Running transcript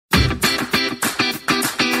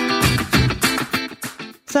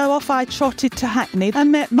So off I trotted to Hackney and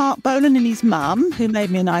met Mark Bolan and his mum, who made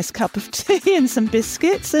me a nice cup of tea and some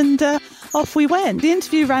biscuits, and off we went. The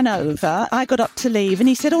interview ran over. I got up to leave and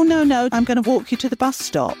he said, "Oh, no, I'm going to walk you to the bus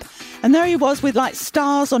stop." And there he was with like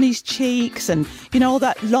stars on his cheeks and, all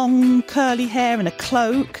that long curly hair and a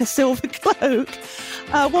cloak, a silver cloak,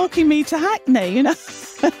 walking me to Hackney,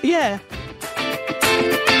 Yeah.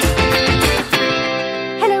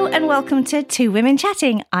 Hello and welcome to Two Women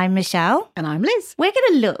Chatting. I'm Michelle. And I'm Liz. We're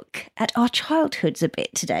going to look at our childhoods a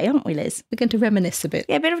bit today, aren't we, Liz? We're going to reminisce a bit.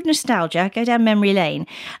 Yeah, a bit of nostalgia, go down memory lane.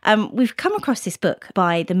 We've come across this book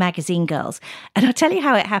by the Magazine Girls, and I'll tell you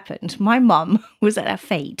how it happened. My mum was at a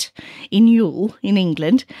fete in Ewell in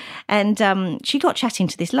England, and she got chatting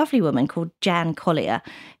to this lovely woman called Jan Collier,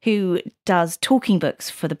 who does talking books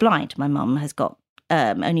for the blind. My mum has got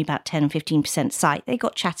only about 10-15% sight. They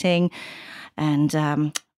got chatting,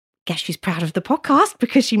 and guess she's proud of the podcast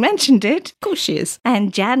because she mentioned it. Of course she is.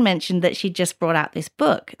 And Jan mentioned that she just brought out this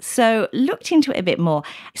book. So looked into it a bit more.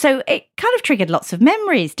 So it kind of triggered lots of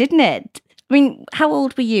memories, didn't it? I mean, how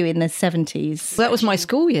old were you in the 70s? Well, that was my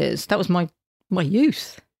school years. That was my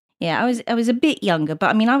youth. Yeah, I was a bit younger,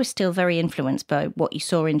 but I mean, I was still very influenced by what you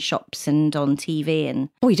saw in shops and on TV. And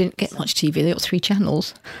oh, you didn't get much TV. They got 3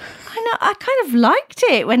 channels. I know, I kind of liked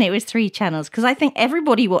it when it was 3 channels because I think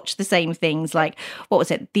everybody watched the same things, like, what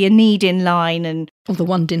was it, the Anedin line and... Or the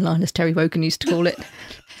one-din line, as Terry Wogan used to call it.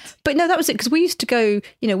 But no, that was it, because we used to go,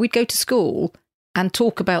 we'd go to school and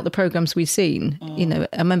talk about the programmes we'd seen. I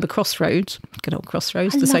remember Crossroads, good old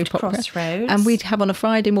Crossroads, the soap opera. Crossroads. And we'd have on a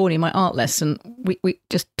Friday morning, my art lesson, we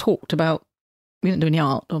just talked about, we didn't do any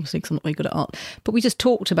art, obviously, because I'm not very good at art, but we just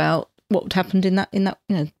talked about what happened in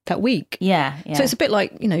that week. Yeah. So it's a bit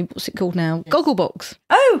like, what's it called now? Gogglebox.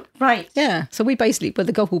 Oh, right. Yeah. So we basically were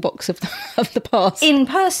the Gogglebox of the past. In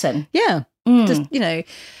person. Yeah. Just,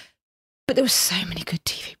 but there were so many good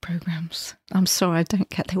TV programmes. I'm sorry, I don't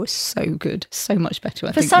get. They were so good, so much better.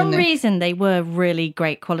 I think. For some reason, they were really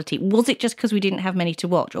great quality. Was it just because we didn't have many to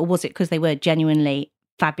watch, or was it because they were genuinely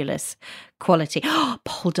fabulous quality?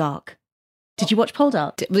 Poldark. Did you watch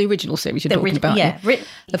Poldark? The original series you're talking about? Yeah.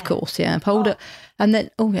 Of course, yeah. Poldark. And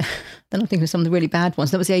then, then I think of some of the really bad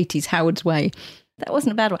ones. That was the 80s, Howard's Way. That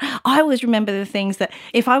wasn't a bad one. I always remember the things that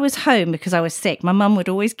if I was home because I was sick, my mum would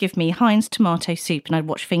always give me Heinz tomato soup and I'd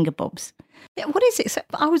watch Finger Bobs. Yeah, what is it?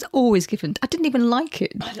 I was always given. I didn't even like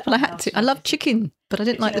it, but I had to. I loved chicken, but I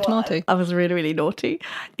didn't like the tomato. I was really, really naughty.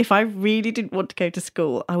 If I really didn't want to go to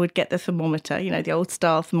school, I would get the thermometer, the old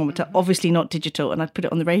style thermometer, obviously not digital, and I'd put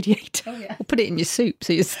it on the radiator. Oh, yeah. Or put it in your soup,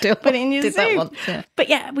 so you still put it in your did soup. That once, yeah. But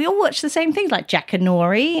yeah, we all watched the same things like Jack and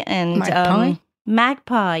Nori and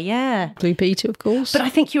Magpie, yeah. Blue Peter, of course. But I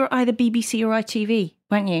think you were either BBC or ITV,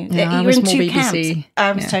 weren't you? Yeah, you I was in more 2 BBC. camps.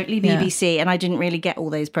 I was totally BBC, and I didn't really get all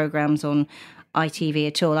those programmes on ITV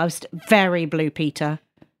at all. I was very Blue Peter.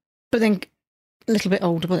 But then a little bit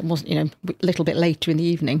older, but it wasn't, a little bit later in the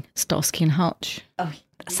evening, Starsky and Hutch. Oh,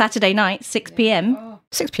 Saturday night, 6 p.m.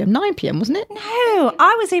 6 p.m, 9 p.m, wasn't it? No,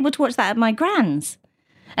 I was able to watch that at my gran's.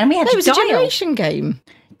 And we had to it was a Generation Game.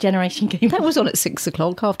 Generation Game. That was on at 6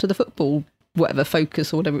 o'clock after the football, whatever,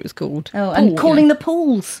 Focus or whatever it was called. Oh, and calling the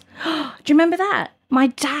pools. Do you remember that? My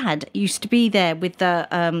dad used to be there with the,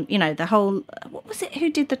 the whole, what was it? Who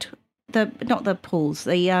did the not the pools,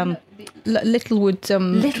 the Littlewood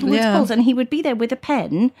pools, and he would be there with a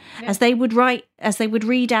pen as they would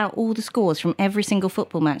read out all the scores from every single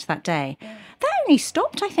football match that day. That only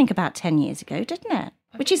stopped, I think, about 10 years ago, didn't it?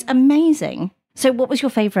 Which is amazing. So what was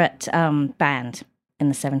your favourite band in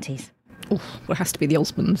the 70s? Oh, well, it has to be the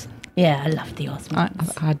Osmonds. Yeah, I loved the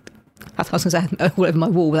Osmonds. I was going to say I had them all over my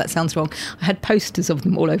wall, but that sounds wrong. I had posters of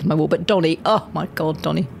them all over my wall. But Donny, oh my God,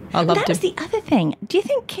 Donny. I loved him. That was the other thing. Do you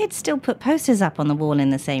think kids still put posters up on the wall in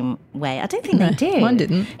the same way? I don't think they do. Mine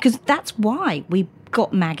didn't. Because that's why we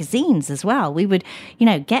got magazines as well. We would,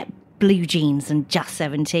 get Blue Jeans and Just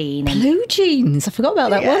 17. And Blue Jeans. I forgot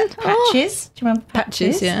about that one. Patches. Do you remember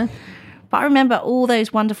Patches, yeah. But I remember all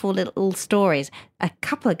those wonderful little stories. A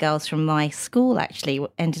couple of girls from my school actually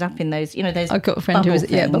ended up in those, those I've got a friend who was,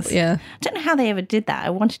 yeah. I don't know how they ever did that. I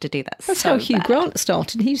wanted to do that. That's how Hugh Grant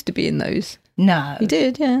started. He used to be in those. No. He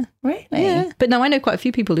did, yeah. Really? Yeah. But no, I know quite a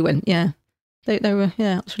few people who went, yeah. They were,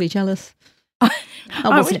 I was really jealous. I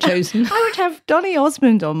wasn't chosen. I would have Donny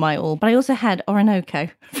Osmond on my wall, but I also had Orinoco.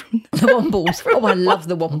 The Wombles. Oh, I love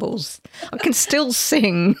the Wombles. I can still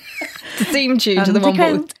sing the theme tune to the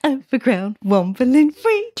Wombles. Overground, wombling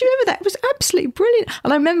free. Do you remember that? It was absolutely brilliant.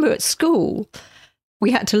 And I remember at school,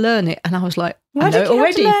 we had to learn it, and I was like, Why I know did it you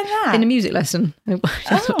already. have to learn that? In a music lesson.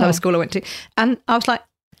 That's what type of school I went to. And I was like,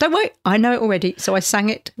 don't worry, I know it already. So I sang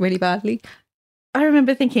it really badly. I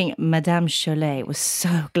remember thinking Madame Cholet was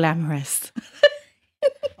so glamorous.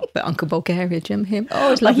 But Uncle Bulgaria, Jim, him. Oh,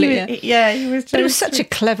 it was lovely. He was. But it was such a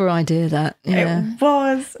clever idea, that. Yeah. It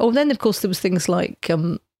was. Oh, then, of course, there was things like, they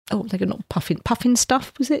got not Puffin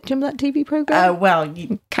Stuff, was it? Do you remember that TV programme?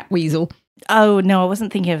 Catweasel. Oh, no, I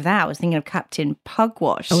wasn't thinking of that. I was thinking of Captain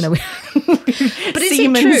Pugwash. Oh, no. But is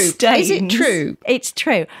it true? Is it true? It's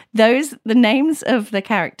true. The names of the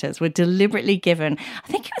characters were deliberately given. I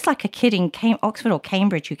think it was like a kid in Oxford or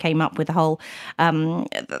Cambridge who came up with the whole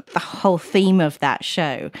theme of that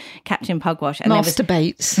show, Captain Pugwash. And Master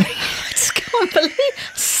Bates. I just can't believe,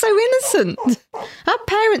 so innocent. Our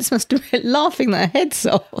parents must have been laughing their heads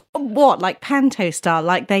off. What, like Panto style,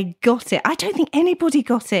 like they got it? I don't think anybody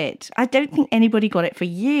got it. I don't think anybody got it for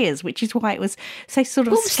years, which is why it was so sort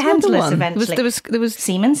of scandalous eventually. There was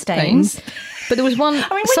Seaman Staines. But there was one.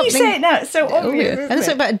 I mean, when you say it now, it's so obvious. And it's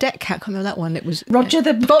about a deck cat. I can't remember that one. It was Roger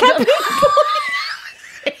the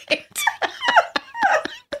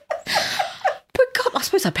But God, I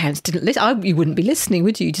suppose our parents didn't listen. You wouldn't be listening,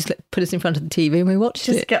 would you? You just put us in front of the TV and we watched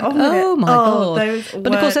it. Just get on with it. Oh my God!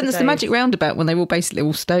 But of course, then there's the magic roundabout when they were basically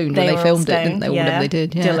all stoned and they filmed it, didn't they? Yeah. Whatever they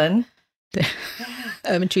did. Yeah. Dylan.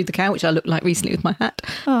 Ermine the cow, which I looked like recently with my hat.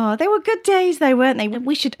 Oh, they were good days though, weren't they?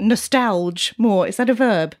 We should nostalge more. Is that a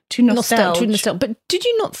verb? To nostalge. But did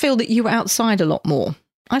you not feel that you were outside a lot more?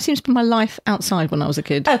 I seem to spend my life outside when I was a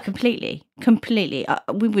kid. Oh, completely.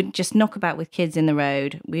 We would just knock about with kids in the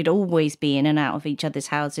road. We'd always be in and out of each other's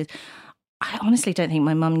houses. I honestly don't think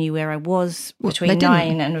my mum knew where I was between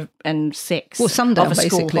 9 and 6. Well, sundown, of a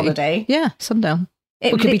basically. School holiday. Yeah, sundown.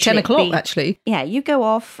 It could be 10 o'clock, actually. Yeah, you go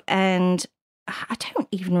off and I don't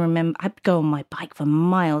even remember. I'd go on my bike for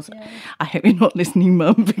miles. Yeah. I hope you're not listening,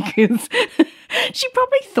 Mum, because she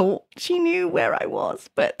probably thought she knew where I was.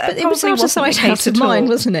 But it was out of sight, out of mind,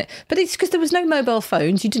 wasn't it? But it's because there was no mobile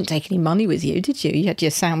phones. You didn't take any money with you, did you? You had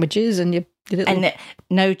your sandwiches and your little... And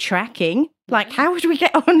no tracking. Like, how would we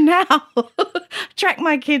get on now? Track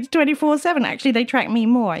my kids 24/7. Actually, they track me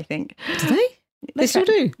more, I think. Do they? They still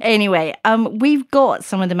do. Anyway, we've got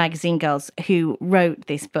some of the magazine girls who wrote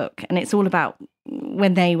this book, and it's all about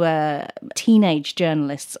when they were teenage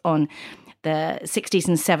journalists on the 60s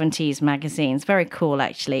and 70s magazines. Very cool,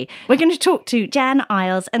 actually. We're going to talk to Jan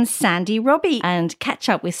Isles and Sandy Robbie and catch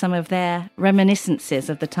up with some of their reminiscences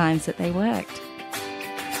of the times that they worked.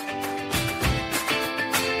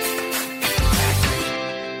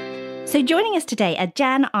 So joining us today are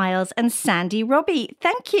Jan Isles and Sandy Robbie.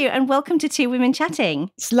 Thank you and welcome to Two Women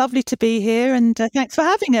Chatting. It's lovely to be here and thanks for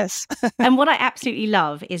having us. And what I absolutely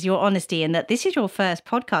love is your honesty in that this is your first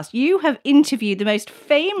podcast. You have interviewed the most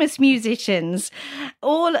famous musicians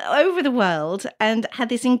all over the world and had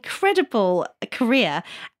this incredible career.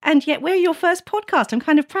 And yet we're your first podcast. I'm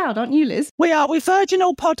kind of proud, aren't you, Liz? We are. We're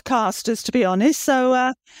virginal podcasters, to be honest.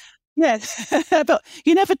 So... Yes, but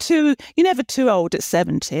you're never too old at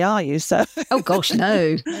 70, are you? So, oh gosh,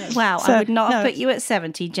 no. Wow, so, I would not have put you at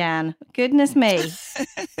 70, Jan. Goodness me.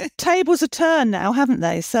 Tables are turned now, haven't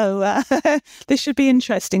they? So this should be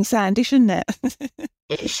interesting, Sandy, shouldn't it?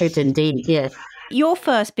 It should indeed, yes. Your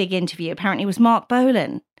first big interview apparently was Mark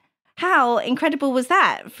Bolan. How incredible was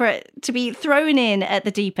that for it to be thrown in at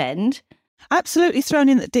the deep end? Absolutely thrown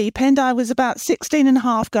in at the deep end. I was about 16 and a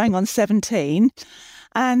half going on 17.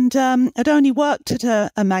 And I'd only worked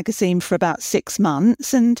at a magazine for about 6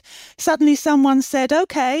 months. And suddenly someone said,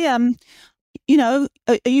 OK, are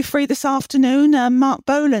you free this afternoon? Mark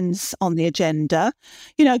Bolan's on the agenda.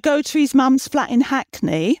 Go to his mum's flat in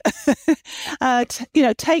Hackney,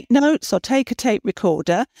 take notes or take a tape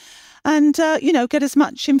recorder and, get as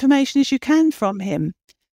much information as you can from him.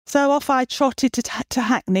 So off I trotted to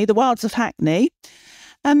Hackney, the wilds of Hackney.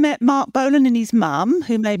 I met Mark Bolan and his mum,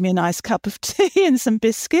 who made me a nice cup of tea and some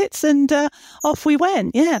biscuits, and off we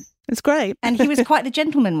went. Yeah, it's great. And he was quite the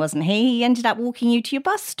gentleman, wasn't he? He ended up walking you to your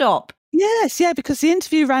bus stop. Yes, yeah, because the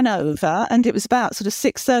interview ran over and it was about sort of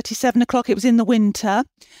 6:30, 7 o'clock. It was in the winter.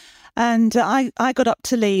 And I got up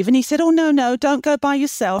to leave and he said, oh, no, don't go by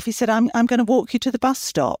yourself. He said, I'm going to walk you to the bus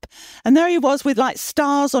stop. And there he was with like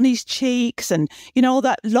stars on his cheeks and, all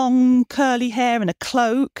that long curly hair and a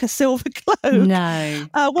cloak, a silver cloak. No.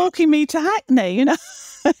 Walking me to Hackney,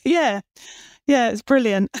 Yeah. Yeah, it's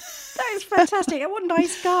brilliant. That is fantastic. What a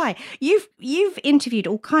nice guy. You've interviewed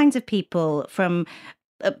all kinds of people from...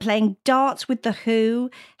 playing darts with The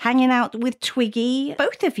Who, hanging out with Twiggy.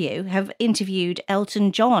 Both of you have interviewed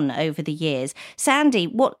Elton John over the years. Sandy,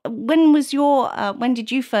 when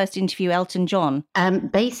did you first interview Elton John?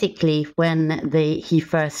 Basically, when he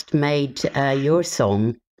first made Your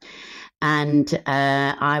Song, and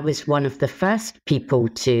I was one of the first people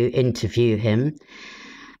to interview him.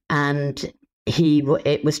 And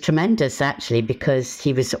it was tremendous actually, because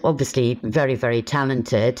he was obviously very, very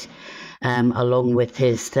talented, along with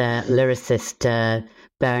his lyricist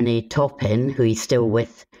Bernie Taupin, who he's still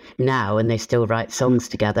with now, and they still write songs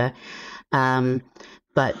together.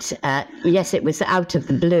 But yes, it was out of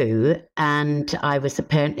the blue, and I was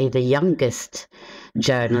apparently the youngest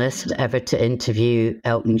journalist ever to interview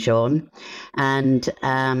Elton John. And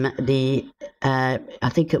I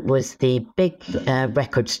think it was the big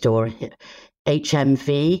record store,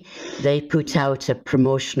 HMV, they put out a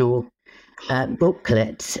promotional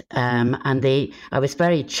booklet, and I was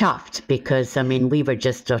very chuffed, because I mean, we were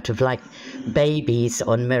just sort of like babies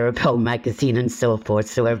on Mirabelle magazine and so forth,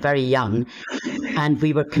 so we're very young, and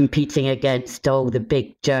we were competing against all the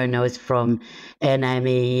big journos from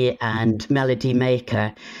NME and Melody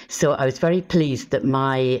Maker. So I was very pleased that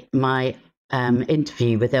my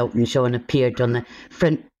interview with Elton John appeared on the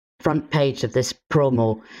front page of this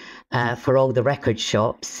promo for all the record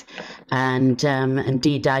shops, and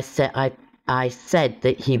indeed I said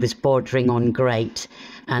that he was bordering on great,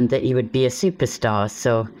 and that he would be a superstar.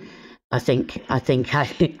 So I think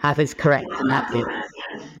I was correct in that bit.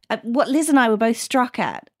 What Liz and I were both struck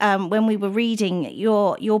at when we were reading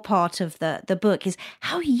your part of the book is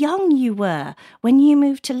how young you were when you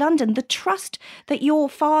moved to London. The trust that your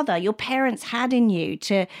parents had in you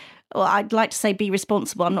to, well, I'd like to say be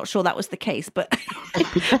responsible. I'm not sure that was the case, but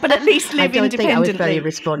but at least live independently. I don't think I was very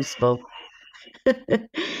responsible.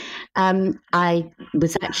 I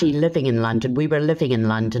was actually living in London. We were living in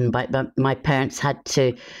London, but my parents had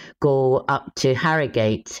to go up to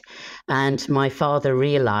Harrogate, and my father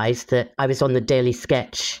realised that I was on the Daily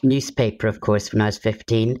Sketch newspaper, of course, when I was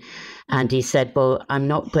 15, and he said, well, I'm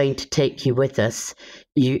not going to take you with us.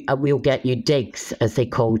 We'll get you digs, as they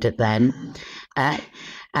called it then.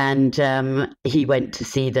 And he went to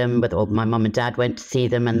see them, or my mum and dad went to see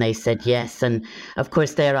them, and they said yes. And of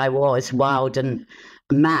course, there I was, wild and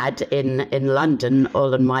mad in London,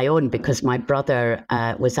 all on my own, because my brother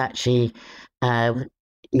was actually,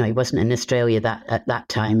 he wasn't in Australia at that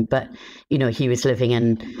time, but he was living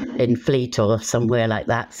in Fleet or somewhere like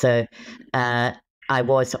that. So I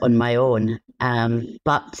was on my own,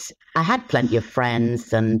 but I had plenty of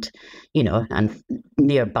friends and and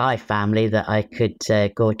nearby family that I could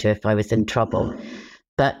go to if I was in trouble.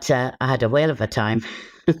 But I had a whale of a time.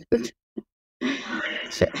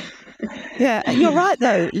 So. Yeah, you're right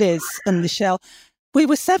though, Liz and Michelle. We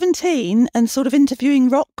were 17 and sort of interviewing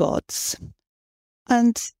rock gods.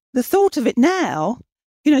 And the thought of it now,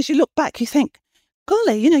 as you look back, you think,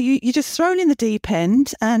 golly, you're just thrown in the deep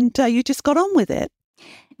end and you just got on with it.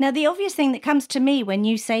 Now, the obvious thing that comes to me when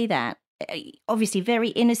you say that, obviously very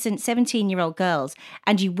innocent 17-year-old girls,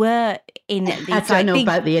 and you were in these... I don't know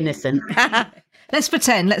about the innocent. Let's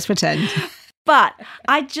pretend. But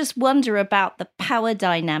I just wonder about the power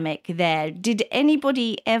dynamic there. Did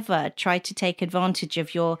anybody ever try to take advantage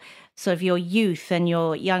of your youth and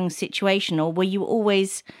your young situation, or were you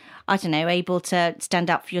always, I don't know, able to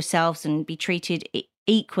stand up for yourselves and be treated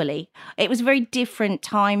equally? It was a very different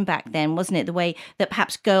time back then, wasn't it? The way that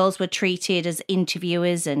perhaps girls were treated as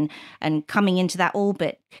interviewers and coming into that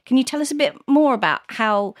orbit. Can you tell us a bit more about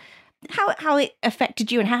how it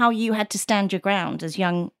affected you and how you had to stand your ground as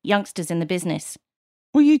youngsters in the business?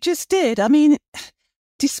 Well, you just did. I mean,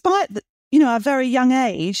 despite our very young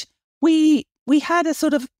age, we had a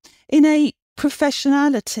sort of innate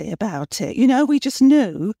professionality about it. We just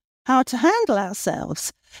knew how to handle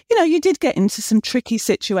ourselves. You did get into some tricky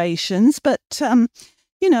situations, but because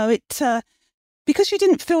you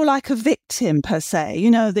didn't feel like a victim per se,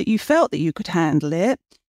 that you felt that you could handle it,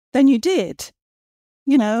 then you did.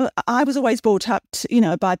 I was always brought up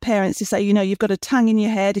by parents to say, you've got a tongue in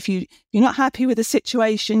your head. If you're not happy with the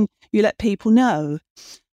situation, you let people know.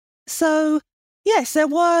 So, yes, there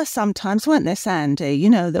were sometimes, weren't there, Sandy,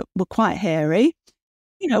 that were quite hairy,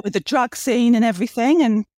 with the drug scene and everything.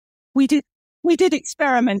 And we did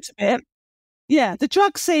experiment a bit. Yeah, the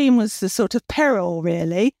drug scene was the sort of peril,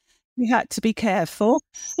 really. We had to be careful.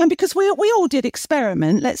 And because we all did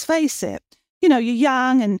experiment, let's face it. You're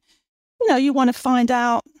young and you want to find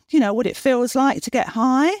out, what it feels like to get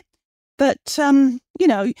high. But,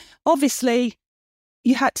 obviously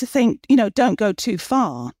you had to think, don't go too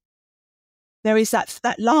far. There is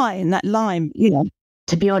that line.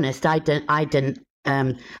 To be honest, I didn't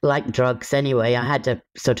like drugs anyway.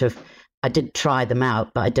 I did try them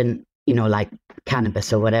out, but I didn't, like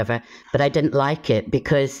cannabis or whatever, but I didn't like it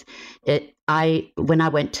because when I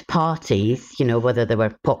went to parties, whether they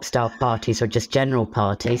were pop star parties or just general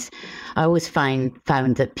parties, I always found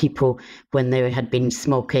that people, when they had been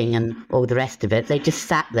smoking and all the rest of it, they just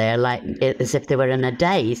sat there like as if they were in a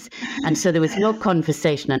daze. And so there was no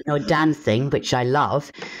conversation and no dancing, which I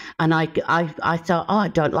love. And I thought, I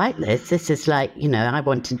don't like this. This is like, I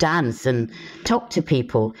want to dance and talk to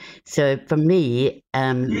people. So for me,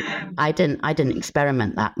 I didn't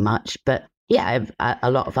experiment that much, but yeah,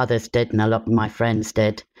 a lot of others did, and a lot of my friends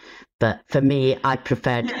did. But for me, I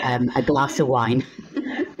preferred a glass of wine.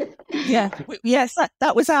 Yes,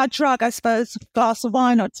 that was our drug, I suppose, a glass of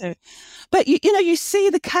wine or two. But, you see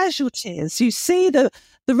the casualties, you see the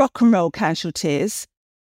rock and roll casualties.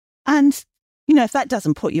 And, if that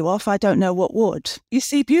doesn't put you off, I don't know what would. You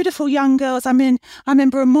see beautiful young girls. I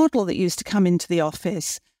remember a model that used to come into the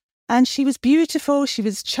office, and she was beautiful, she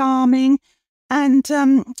was charming. And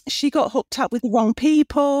she got hooked up with the wrong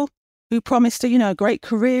people who promised her, a great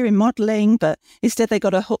career in modelling, but instead they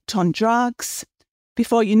got her hooked on drugs.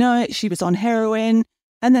 Before you know it, she was on heroin.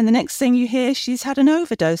 And then the next thing you hear, she's had an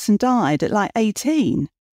overdose and died at like 18.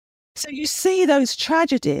 So you see those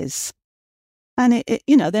tragedies, and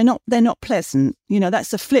they're not pleasant.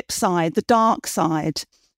 That's the flip side, the dark side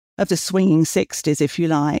of the swinging 60s, if you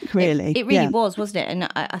like, really. It really was, wasn't it? And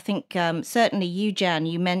I think certainly you, Jan,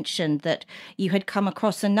 you mentioned that you had come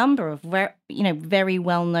across a number of very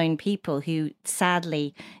well-known people who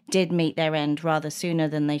sadly did meet their end rather sooner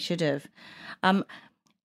than they should have.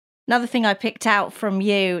 Another thing I picked out from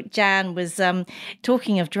you, Jan, was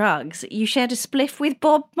talking of drugs. You shared a spliff with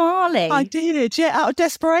Bob Marley. I did, yeah, out of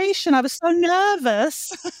desperation. I was so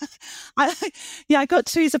nervous. I got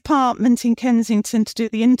to his apartment in Kensington to do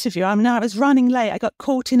the interview. I was running late. I got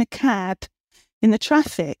caught in a cab in the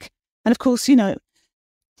traffic. And of course,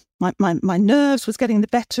 my nerves was getting the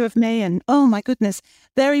better of me. And oh my goodness,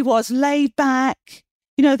 there he was, laid back,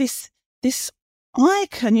 this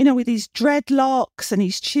icon, with his dreadlocks and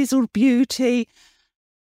his chiseled beauty.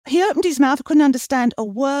 He opened his mouth. I couldn't understand a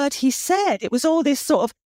word he said. It was all this sort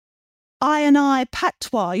of I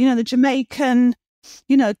patois, the Jamaican,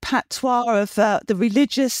 patois of the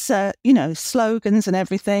religious, slogans and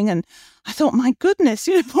everything. And I thought, my goodness,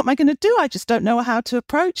 what am I going to do? I just don't know how to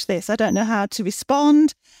approach this. I don't know how to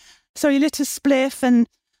respond. So he lit a spliff, and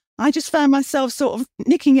I just found myself sort of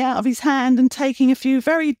nicking out of his hand and taking a few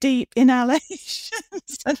very deep inhalations.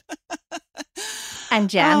 And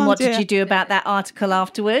Jan, what did you do about that article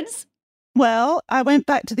afterwards? Well, I went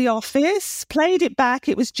back to the office, played it back.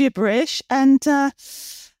 It was gibberish. And I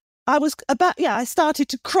started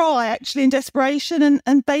to cry actually in desperation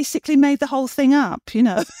and basically made the whole thing up,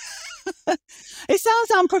 It sounds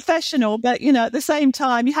unprofessional, but, at the same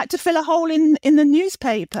time, you had to fill a hole in the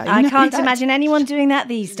newspaper. I can't imagine anyone doing that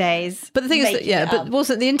these days. But the thing is that, but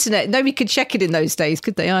wasn't the internet, nobody could check it in those days,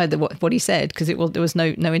 could they, either, what he said, because there was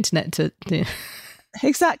no internet to...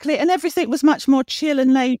 Exactly, and everything was much more chill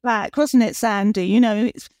and laid back, wasn't it, Sandy?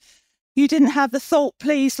 You didn't have the thought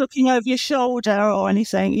police looking over your shoulder or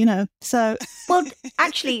anything, so... Well,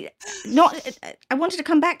 actually, I wanted to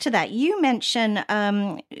come back to that. You mentioned,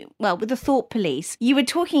 with the thought police, you were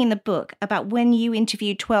talking in the book about when you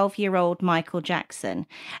interviewed 12-year-old Michael Jackson,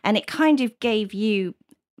 and it kind of gave you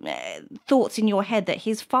thoughts in your head that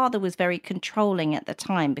his father was very controlling at the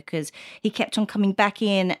time because he kept on coming back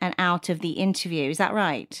in and out of the interview. Is that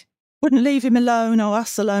right? Wouldn't leave him alone or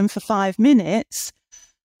us alone for 5 minutes.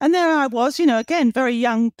 And there I was, again, very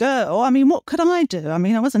young girl. What could I do?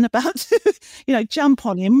 I wasn't about to, jump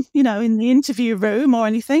on him, in the interview room or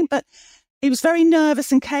anything. But he was very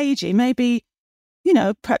nervous and cagey. Maybe,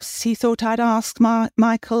 perhaps he thought I'd ask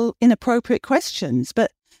Michael inappropriate questions. But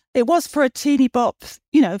it was for a teeny bop,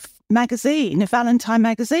 magazine, a Valentine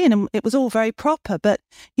magazine, and it was all very proper. But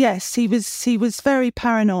yes, he was very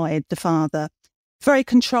paranoid, the father, very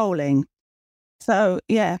controlling. So,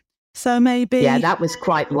 yeah. So maybe... Yeah, that was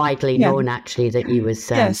quite widely known, actually, that he was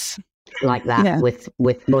like that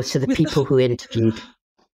with most of the people who interviewed.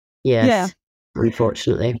 Yes,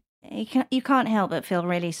 unfortunately. You can't help but feel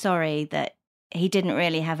really sorry that he didn't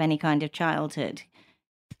really have any kind of childhood.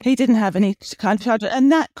 He didn't have any kind of childhood. And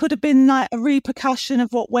that could have been like a repercussion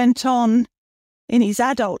of what went on in his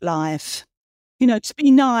adult life. To be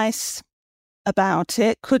nice about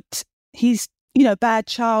it, could his, bad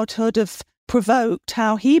childhood have provoked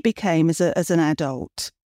how he became as an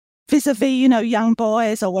adult, vis-a-vis, young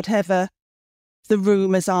boys or whatever the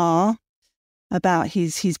rumours are about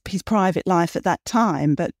his private life at that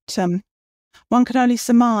time. But one can only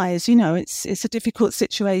surmise, it's a difficult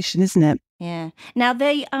situation, isn't it? Yeah. Now,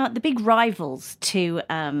 they are the big rivals to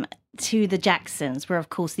the Jacksons were, of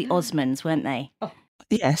course, the Osmonds, weren't they? Oh.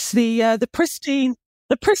 Yes, the pristine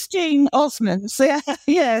Osmonds.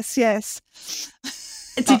 Yeah, yes.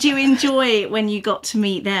 Did you enjoy when you got to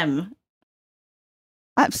meet them?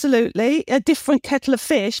 Absolutely. A different kettle of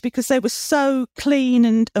fish because they were so clean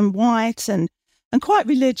and white and quite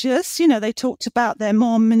religious. They talked about their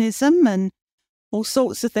Mormonism and all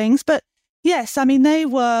sorts of things. But yes, I mean, they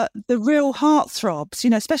were the real heartthrobs,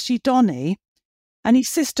 especially Donnie. And his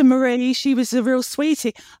sister Marie, she was a real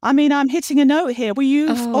sweetie. I mean, I'm hitting a note here. Were you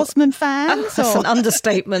Osmond fans? That's an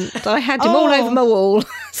understatement. I had him all over my wall,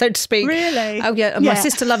 so to speak. Really? Oh, yeah. My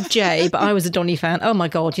sister loved Jay, but I was a Donnie fan. Oh, my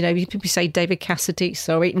God. People say David Cassidy.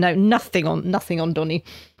 Sorry. No, nothing on Donnie.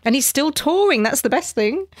 And he's still touring. That's the best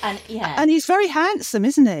thing. And he's very handsome,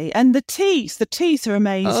 isn't he? And the teeth are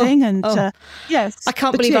amazing. Yes. I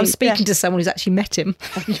can't believe I'm speaking to someone who's actually met him.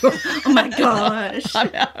 Oh my gosh. I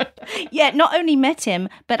know. Yeah, not only met him,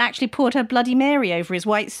 but actually poured her Bloody Mary over his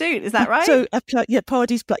white suit. Is that right? So, poured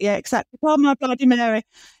his blood. Yeah, exactly. Poured my Bloody Mary.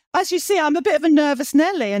 As you see, I'm a bit of a nervous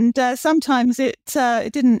Nelly, and sometimes it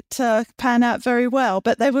didn't pan out very well,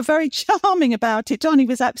 but they were very charming about it. Johnny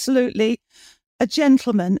was absolutely a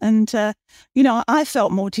gentleman, and I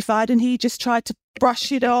felt mortified, and he just tried to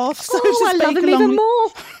brush it off. So I love him even more.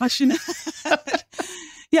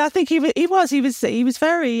 Yeah, I think he was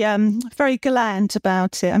very very gallant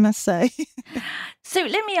about it, I must say. So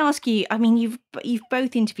let me ask you. I mean, you've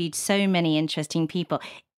both interviewed so many interesting people.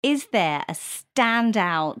 Is there a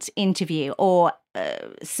standout interview or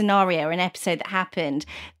scenario or an episode that happened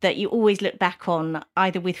that you always look back on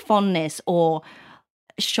either with fondness or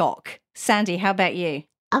shock? Sandy, how about you?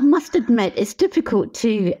 I must admit, it's difficult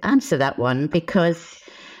to answer that one because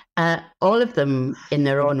all of them in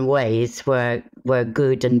their own ways were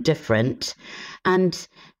good and different. And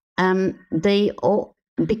they all,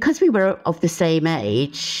 because we were of the same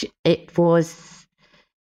age, we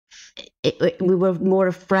were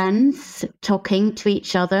more friends talking to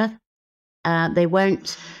each other. They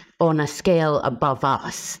weren't on a scale above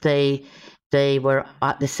us. They were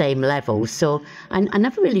at the same level. So I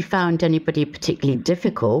never really found anybody particularly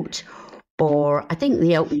difficult. Or I think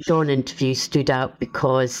the Elton John interview stood out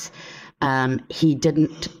because Elton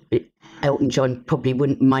John probably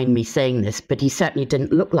wouldn't mind me saying this, but he certainly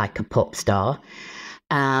didn't look like a pop star.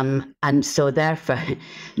 And so therefore,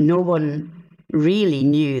 no one really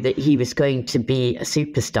knew that he was going to be a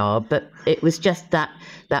superstar. But it was just that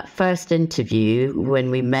first interview when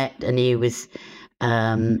we met, and he was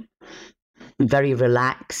very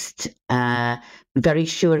relaxed, very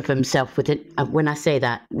sure of himself with it. When I say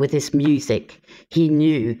that, with his music, he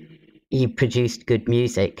knew he produced good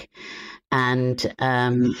music. And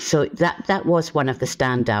so that was one of the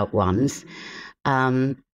standout ones.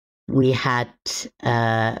 We had,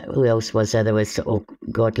 who else was there? There was,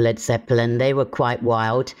 Led Zeppelin. They were quite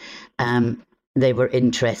wild. They were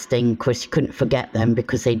interesting. Of course, you couldn't forget them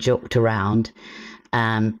because they joked around.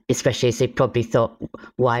 Especially as they probably thought,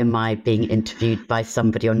 why am I being interviewed by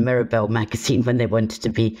somebody on Mirabelle magazine when they wanted to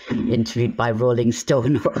be interviewed by Rolling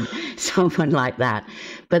Stone or someone like that?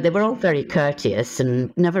 But they were all very courteous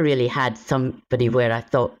and never really had somebody where I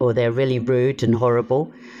thought, they're really rude and horrible.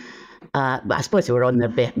 But I suppose they were on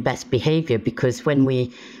their best behaviour because when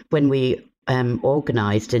we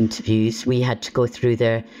organised interviews, we had to go through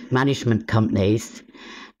their management companies.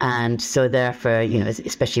 And so therefore,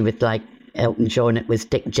 especially with like Elton John, it was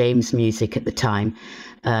Dick James Music at the time,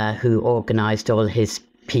 who organised all his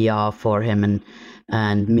PR for him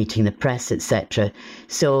and meeting the press, etc.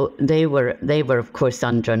 So they were of course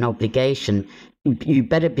under an obligation. You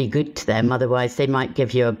better be good to them, otherwise they might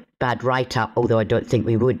give you a bad write-up, although I don't think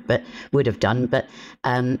we would have done. But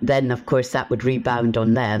then, of course, that would rebound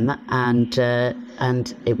on them, and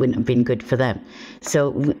it wouldn't have been good for them.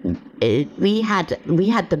 So we had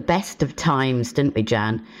the best of times, didn't we,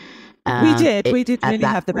 Jan? We did really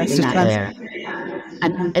have the best of times.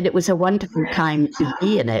 And it was a wonderful time to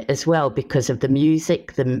be in it as well because of the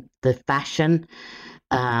music, the fashion,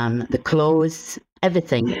 the clothes,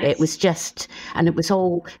 everything. It was just, and it was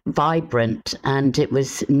all vibrant and it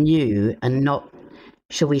was new and not,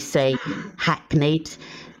 shall we say, hackneyed.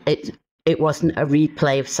 It wasn't a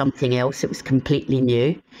replay of something else. It was completely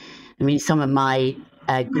new. I mean, some of my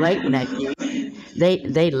great nephews,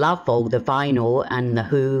 they love all the vinyl and the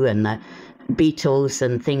Who and the Beatles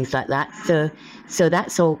and things like that. So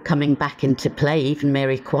that's all coming back into play. Even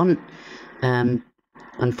Mary Quant,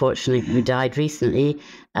 unfortunately, who died recently.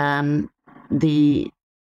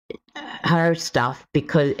 Her stuff,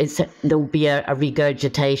 because there'll be a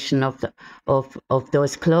regurgitation of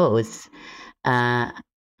those clothes, and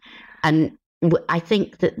I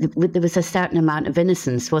think that there was a certain amount of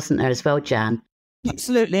innocence, wasn't there, as well, Jan?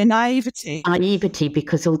 Absolutely, and naivety. Naivety,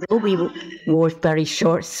 because although we wore very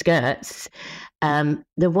short skirts, it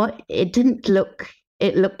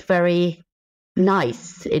looked very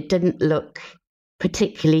nice. It didn't look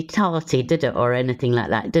particularly tarty, did it, or anything like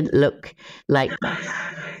that? It didn't look like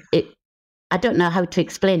it. I don't know how to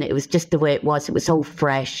explain it. It was just the way it was. It was all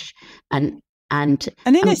fresh and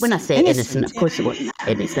when I say innocent, of course it wasn't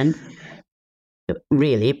innocent,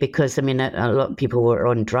 really, because I mean a lot of people were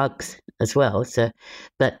on drugs as well. So,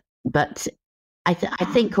 but I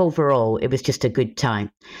think overall it was just a good time,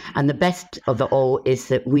 and the best of it all is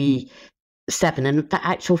that we seven, and in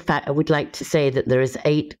actual fact, I would like to say that there is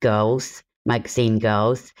 8 girls, magazine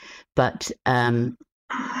girls, but one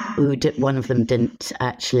of them didn't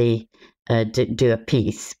actually do a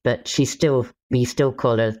piece, but we still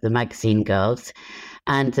call her the magazine girls.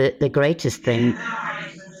 And the greatest thing,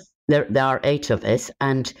 there are 8 of us,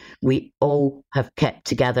 and we all have kept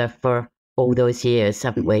together for all those years,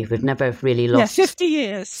 haven't we? We've never really lost. Yeah, 50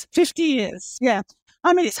 years. 50 years. Yeah.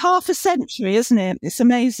 I mean, it's half a century, isn't it? It's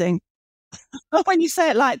amazing. When you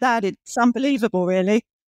say it like that, it's unbelievable, really.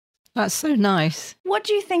 That's so nice. What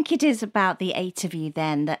do you think it is about the 8 of you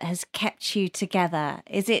then that has kept you together?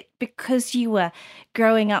 Is it because you were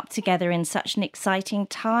growing up together in such an exciting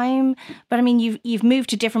time? But I mean, you've moved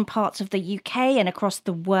to different parts of the UK and across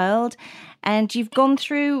the world, and you've gone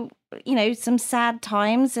through, some sad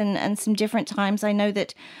times and some different times. I know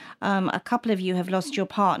that a couple of you have lost your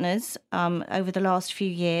partners over the last few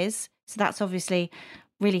years. So that's obviously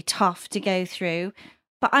really tough to go through.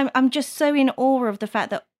 But I'm just so in awe of the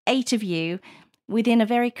fact that 8 of you, within a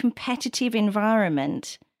very competitive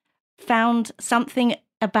environment, found something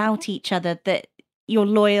about each other that you're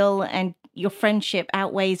loyal and your friendship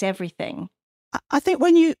outweighs everything. I think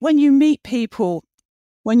when you meet people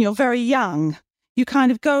when you're very young, you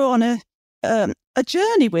kind of go on a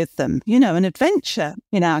journey with them, an adventure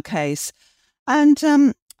in our case, and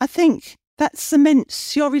I think that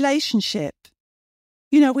cements your relationship.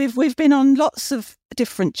 We've been on lots of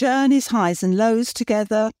different journeys, highs and lows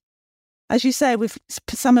together. As you say,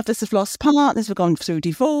 some of us have lost partners, we've gone through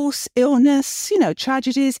divorce, illness,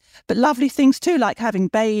 tragedies, but lovely things too, like having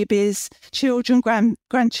babies, children,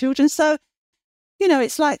 grandchildren. So,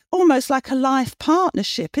 it's like almost like a life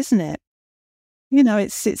partnership, isn't it?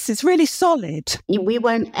 It's really solid. We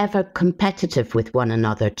weren't ever competitive with one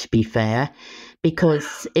another, to be fair,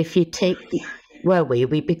 because if you take, were we?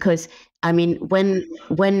 Because I mean, when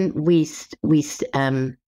we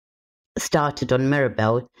started on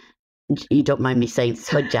Mirabelle, you don't mind me saying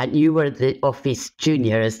so, Jan, you were the office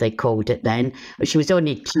junior, as they called it then. She was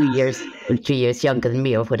only 2 years younger than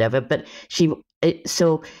me or whatever, but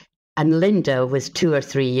and Linda was 2 or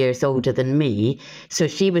 3 years older than me, so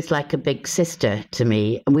she was like a big sister to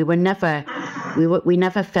me, and we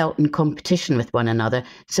never felt in competition with one another.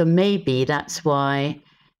 So maybe that's why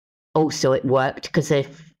also it worked, because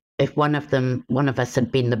if one of us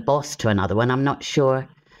had been the boss to another one, I'm not sure.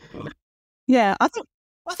 Yeah, I think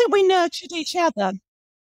we nurtured each other.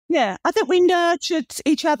 Yeah, I think we nurtured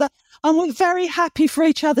each other, and we're very happy for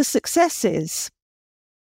each other's successes.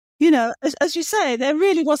 As you say, there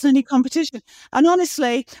really wasn't any competition. And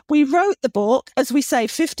honestly, we wrote the book, as we say,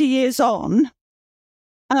 50 years on.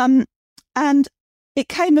 And it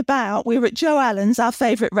came about, we were at Joe Allen's, our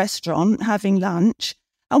favourite restaurant, having lunch.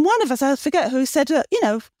 And one of us, I forget who, said,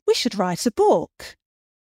 we should write a book.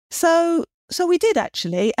 So we did,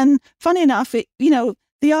 actually. And funny enough,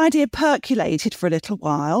 the idea percolated for a little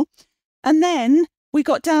while. And then we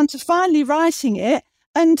got down to finally writing it,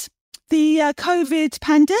 and the COVID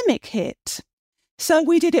pandemic hit. So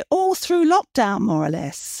we did it all through lockdown, more or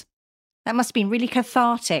less. That must have been really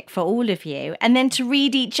cathartic for all of you. And then to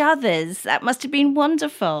read each other's, that must have been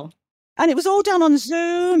wonderful. And it was all done on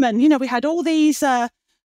Zoom. And, we had all these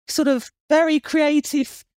sort of very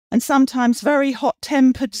creative and sometimes very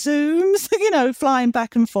hot-tempered Zooms, flying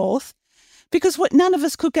back and forth, because none of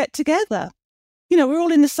us could get together. We're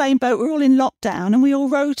all in the same boat, we're all in lockdown, and we all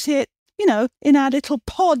wrote it, in our little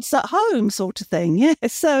pods at home sort of thing. Yeah,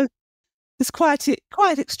 so it's quite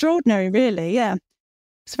extraordinary, really, yeah.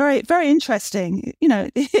 It's very, very interesting.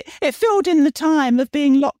 It filled in the time of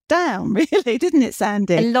being locked down, really, didn't it,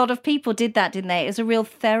 Sandy? A lot of people did that, didn't they? It was a real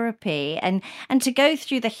therapy. And to go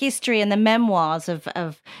through the history and the memoirs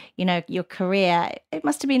of your career, it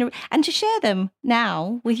must have been... And to share them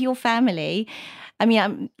now with your family, I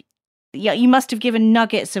mean, you must have given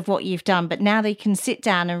nuggets of what you've done, but now they can sit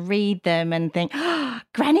down and read them and think, oh,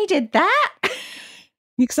 Granny did that?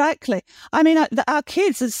 Exactly. I mean, our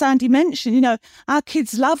kids, as Sandy mentioned, our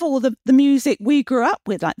kids love all the music we grew up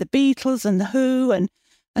with, like the Beatles and the Who and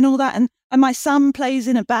all that. And my son plays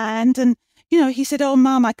in a band, and, he said, "Oh,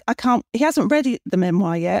 Mum, I can't." He hasn't read the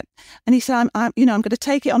memoir yet, and he said, "I'm going to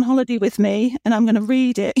take it on holiday with me, and I'm going to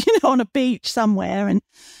read it, on a beach somewhere." And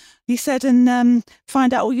he said, "And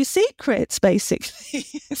find out all your secrets, basically."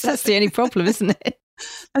 That's the only problem, isn't it?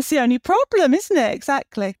 That's the only problem, isn't it?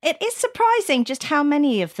 Exactly. It is surprising just how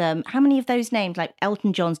many of those names, like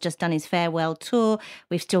Elton John's just done his farewell tour.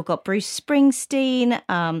 We've still got Bruce Springsteen.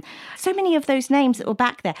 So many of those names that were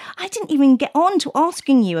back there. I didn't even get on to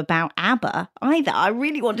asking you about ABBA either. I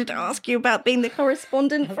really wanted to ask you about being the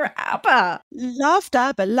correspondent for ABBA. Loved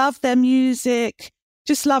ABBA, loved their music.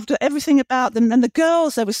 Just loved everything about them. And the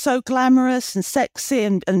girls, they were so glamorous and sexy,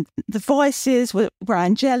 and the voices were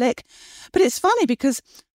angelic. But it's funny because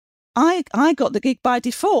I got the gig by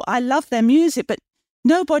default. I loved their music, but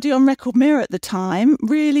nobody on Record Mirror at the time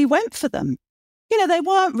really went for them. They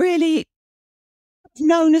weren't really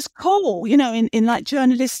known as cool, in like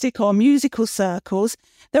journalistic or musical circles.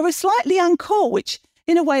 They were slightly uncool, which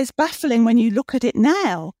in a way is baffling when you look at it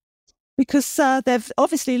now. Because they've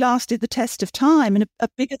obviously lasted the test of time and are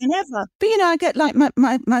bigger than ever. But, I get like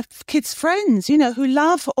my kids' friends, who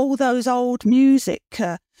love all those old music,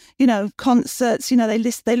 concerts,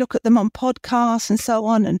 they look at them on podcasts and so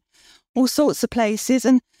on and all sorts of places.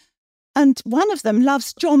 And one of them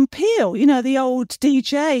loves John Peel, the old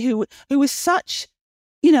DJ who was such,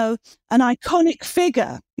 an iconic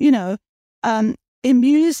figure, in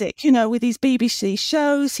music, with these BBC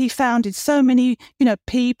shows. He founded so many,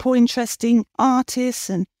 people, interesting artists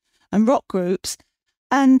and rock groups.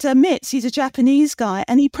 And Mitz, he's a Japanese guy,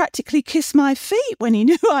 and he practically kissed my feet when he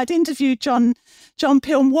knew I'd interviewed John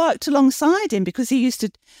Peel and worked alongside him, because he used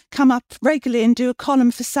to come up regularly and do a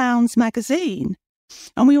column for Sounds magazine.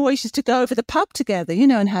 And we always used to go over the pub together,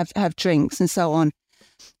 and have drinks and so on.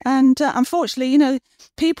 And unfortunately,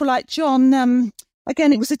 people like John...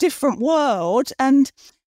 Again, it was a different world, and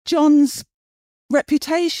John's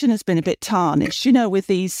reputation has been a bit tarnished, with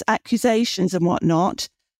these accusations and whatnot.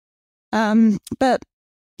 But,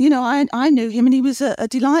 I knew him, and he was a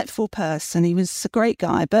delightful person. He was a great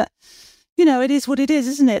guy. But, it is what it is,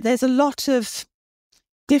 isn't it? There's a lot of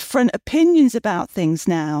different opinions about things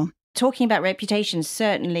now. Talking about reputations,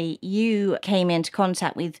 certainly you came into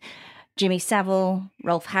contact with Jimmy Savile,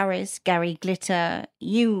 Rolf Harris, Gary Glitter.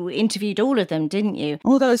 You interviewed all of them, didn't you?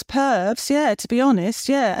 All those pervs, yeah, to be honest,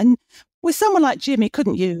 yeah. And with someone like Jimmy,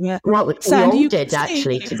 couldn't you? Well, Sandy, we all did,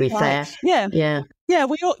 actually, to be fair. Yeah. Yeah. Yeah,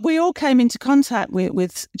 we all came into contact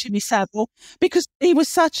with Jimmy Savile because he was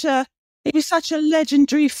such a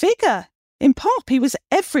legendary figure in pop. He was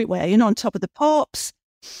everywhere, on top of the pops.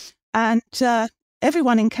 And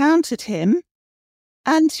everyone encountered him.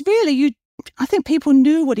 And really, I think people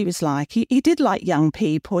knew what he was like. He did like young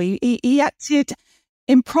people. He acted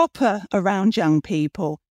improper around young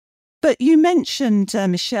people. But you mentioned,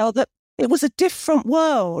 Michelle, that it was a different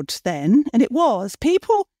world then, and it was.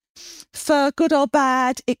 People, for good or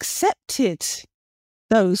bad, accepted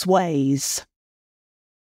those ways.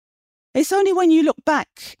 It's only when you look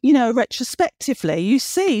back, retrospectively, you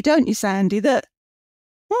see, don't you, Sandy, that,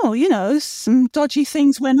 some dodgy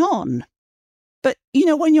things went on. But,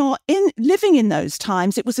 when you're living in those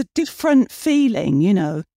times, it was a different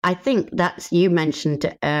feeling, I think you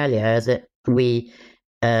mentioned earlier that we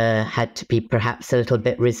had to be perhaps a little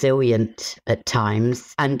bit resilient at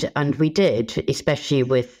times. And we did, especially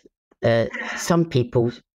with some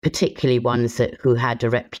people, particularly ones who had a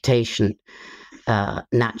reputation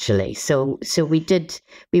naturally. So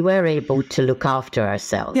we were able to look after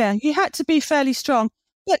ourselves. Yeah, you had to be fairly strong.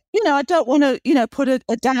 But, I don't want to, put a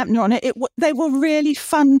dampener on it. They were really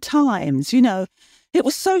fun times, It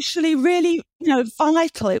was socially really,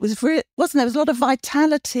 vital. It was wasn't there? There was a lot of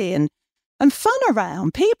vitality and fun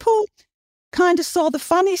around. People kind of saw the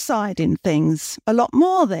funny side in things a lot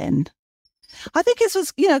more then. I think it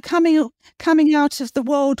was, coming out of the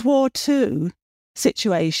World War II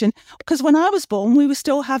situation, because when I was born, we were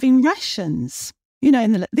still having rations,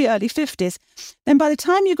 in the early 50s. Then by the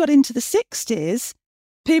time you got into the 60s,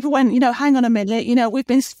 people went, hang on a minute, we've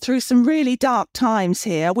been through some really dark times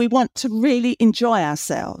here. We want to really enjoy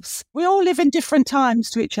ourselves. We all live in different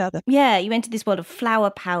times to each other. Yeah, you entered this world of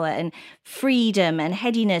flower power and freedom and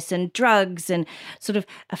headiness and drugs and sort of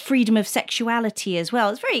a freedom of sexuality as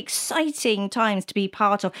well. It's very exciting times to be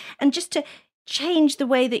part of. And just to change the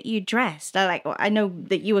way that you dressed. I know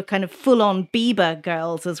that you were kind of full-on Bieber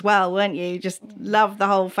girls as well, weren't you? Just loved the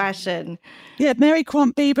whole fashion. Yeah, Mary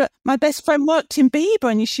Quant Bieber. My best friend worked in Bieber,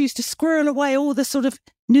 and she used to squirrel away all the sort of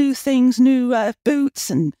new things, new boots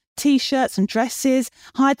and T-shirts and dresses,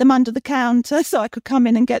 hide them under the counter so I could come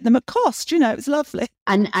in and get them at cost. It was lovely.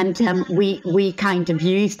 And we kind of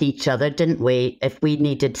used each other, didn't we? If we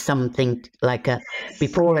needed something like a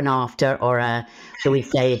before and after, or a, shall we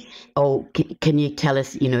say, oh, can you tell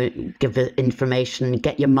us, give the information,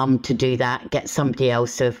 get your mum to do that, get somebody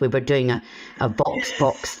else. So if we were doing a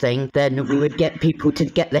box thing, then we would get people to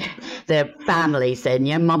get their families in.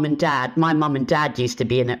 Yeah, mum and dad. My mum and dad used to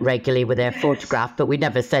be in it regularly with their photograph, but we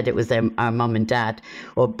never said it was our mum and dad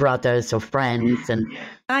or brothers or friends. And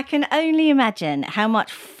I can only imagine how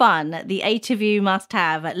much fun the 8 of you must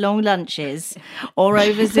have at long lunches or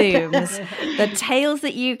over Zooms, the tales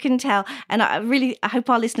that you can tell. And I hope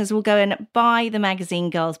our listeners will go and buy the Magazine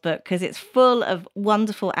Girls book, because it's full of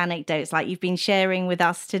wonderful anecdotes like you've been sharing with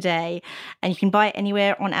us today. And you can buy it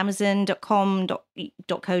anywhere on amazon.com.co.uk,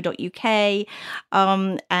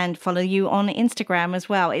 and follow you on Instagram as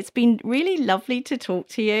well. It's been really lovely to talk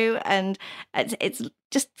to you, and it's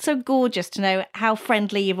just so gorgeous to know how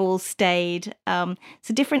friendly you've all stayed. It's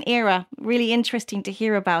a different era, really interesting to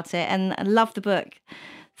hear about it, and I love the book.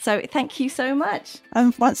 So thank you so much.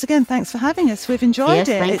 Once again, thanks for having us. We've enjoyed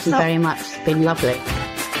it. Thank you very much. It's been lovely.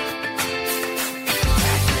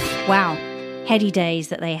 Wow, heady days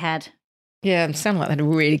that they had. Yeah, it sounded like they had a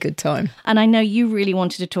really good time. And I know you really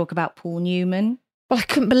wanted to talk about Paul Newman. Well, I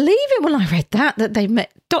couldn't believe it when I read that they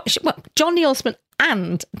met Johnny Osmond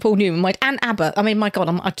and Paul Newman, and ABBA. I mean, my God,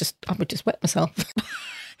 I would just wet myself.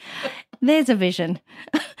 There's a vision.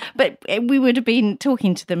 But we would have been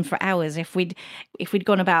talking to them for hours if we'd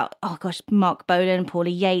gone about, oh gosh, Mark Bolan, Paula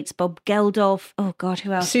Yates, Bob Geldof, oh God,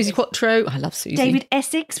 who else? Susie Quattro. I love Susie. David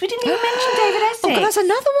Essex. We didn't even mention David Essex. Oh God, that's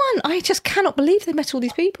another one. I just cannot believe they met all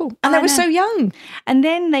these people. And they were so young. And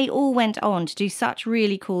then they all went on to do such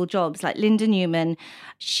really cool jobs. Like Linda Newman,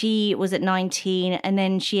 she was at 19, and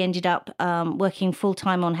then she ended up working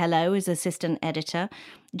full-time on Hello as assistant editor.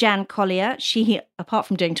 Jan Collier, she, apart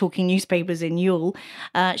from doing talking newspapers in Ewell,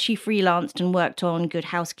 she freelanced and worked on Good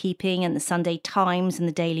Housekeeping and the Sunday Times and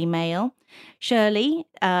the Daily Mail. Shirley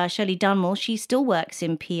Dunmore, she still works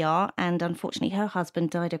in PR, and unfortunately her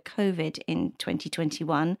husband died of COVID in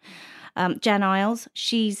 2021. Jan Isles,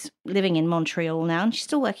 she's living in Montreal now, and she's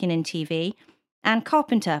still working in TV. Anne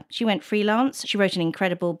Carpenter, she went freelance. She wrote an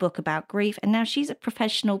incredible book about grief, and now she's a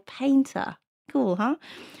professional painter. Cool, huh?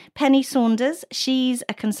 Penny Saunders, she's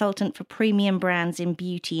a consultant for premium brands in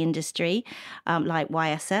beauty industry, like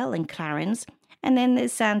YSL and Clarins. And then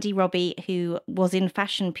there's Sandy Robbie, who was in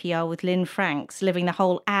fashion PR with Lynn Franks, living the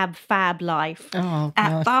whole ab-fab life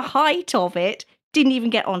at the height of it. Didn't even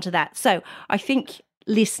get onto that. So I think,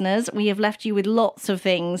 listeners, we have left you with lots of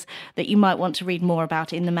things that you might want to read more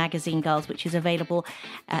about in the Magazine Girls, which is available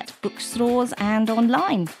at bookstores and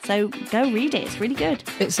online. So go read it. It's really good.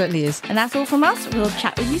 It certainly is. And that's all from us. We'll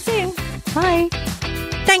chat with you soon. Bye.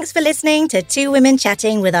 Thanks for listening to Two Women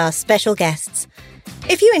Chatting with our special guests.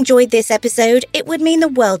 If you enjoyed this episode, it would mean the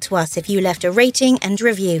world to us if you left a rating and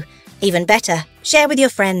review. Even better, share with your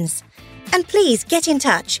friends. And please get in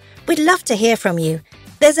touch. We'd love to hear from you.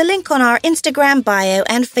 There's a link on our Instagram bio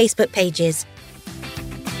and Facebook pages.